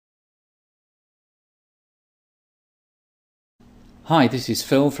Hi, this is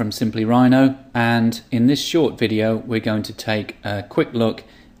Phil from Simply Rhino, and in this short video we're going to take a quick look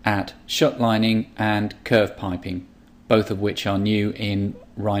at shutlining and curve piping, both of which are new in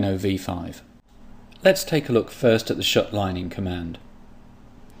Rhino v5. Let's take a look first at the shutlining command.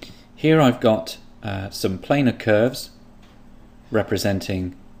 Here I've got some planar curves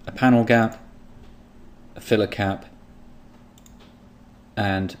representing a panel gap, a filler cap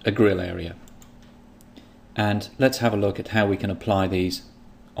and a grill area. And let's have a look at how we can apply these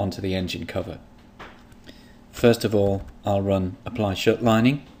onto the engine cover. First of all, I'll run apply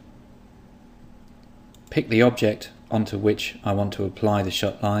shutlining, pick the object onto which I want to apply the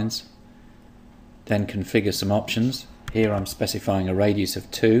shutlines, then configure some options. Here I'm specifying a radius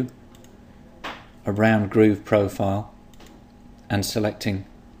of 2, a round groove profile, and selecting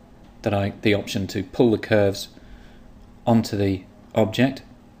the option to pull the curves onto the object,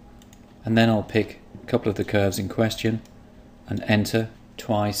 and then I'll pick a couple of the curves in question and enter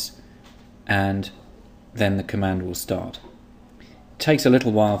twice, and then the command will start. It takes a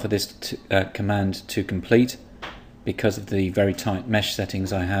little while for this command to complete because of the very tight mesh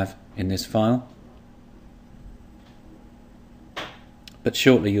settings I have in this file, but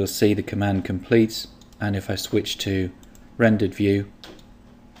shortly you'll see the command completes, and if I switch to rendered view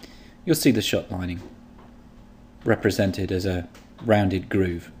you'll see the shutlining represented as a rounded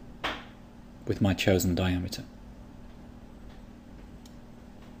groove with my chosen diameter.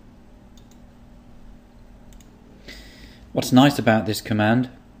 What's nice about this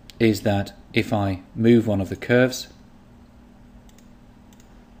command is that if I move one of the curves,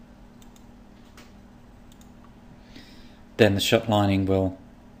 then the shutlining will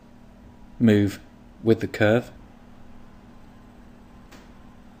move with the curve.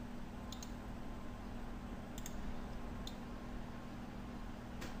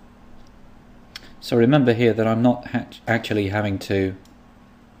 So remember here that I'm not actually having to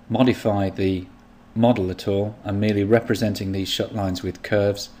modify the model at all. I'm merely representing these shutlines with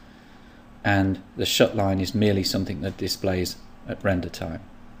curves, and the shutline is merely something that displays at render time.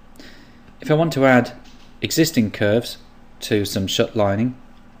 If I want to add existing curves to some shutlining,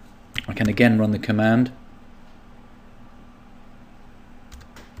 I can again run the command,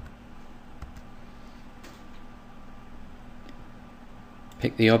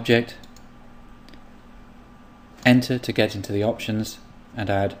 pick the object, enter to get into the options and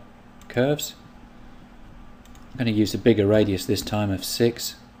add curves. I'm going to use a bigger radius this time of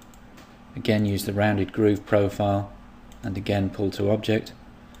 6, again use the rounded groove profile and again pull to object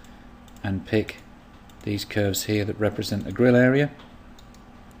and pick these curves here that represent the grill area,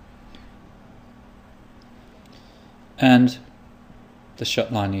 and the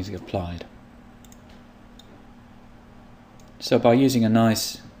shutline is applied. So by using a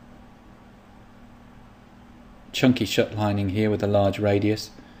nice chunky shutlining here with a large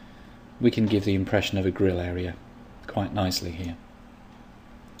radius, we can give the impression of a grill area quite nicely here.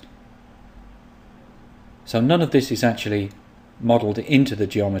 So none of this is actually modelled into the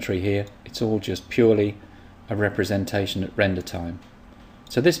geometry here, it's all just purely a representation at render time.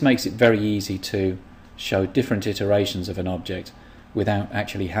 So this makes it very easy to show different iterations of an object without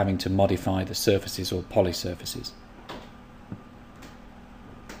actually having to modify the surfaces or polysurfaces.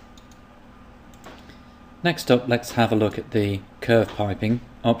 Next up, let's have a look at the curve piping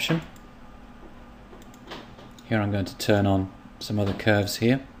option. Here I'm going to turn on some other curves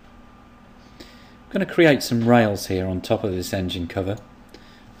here. I'm going to create some rails here on top of this engine cover,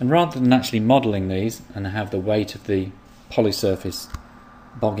 and rather than actually modelling these and have the weight of the polysurface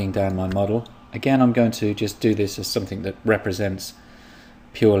bogging down my model, again I'm going to just do this as something that represents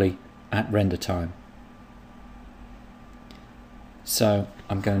purely at render time. So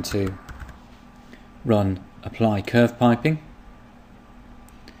I'm going to run apply curve piping,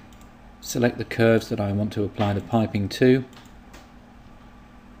 select the curves that I want to apply the piping to,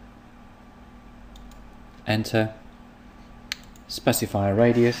 enter, specify a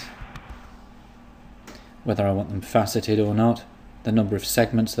radius, whether I want them faceted or not, the number of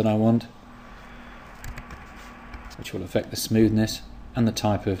segments that I want, which will affect the smoothness, and the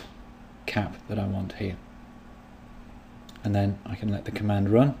type of cap that I want here. And then I can let the command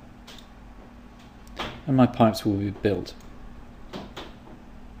run, and my pipes will be built.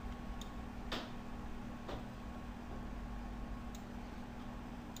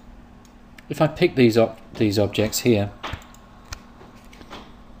 If I pick these objects here,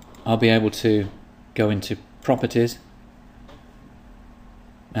 I'll be able to go into properties,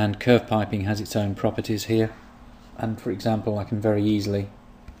 and curve piping has its own properties here, and for example I can very easily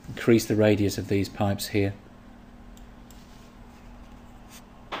increase the radius of these pipes here.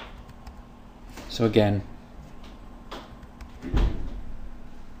 So again,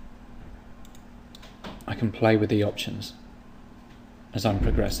 I can play with the options as I'm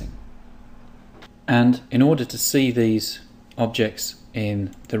progressing. And in order to see these objects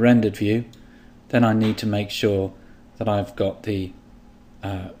in the rendered view, then I need to make sure that I've got the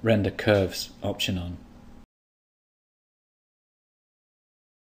render curves option on.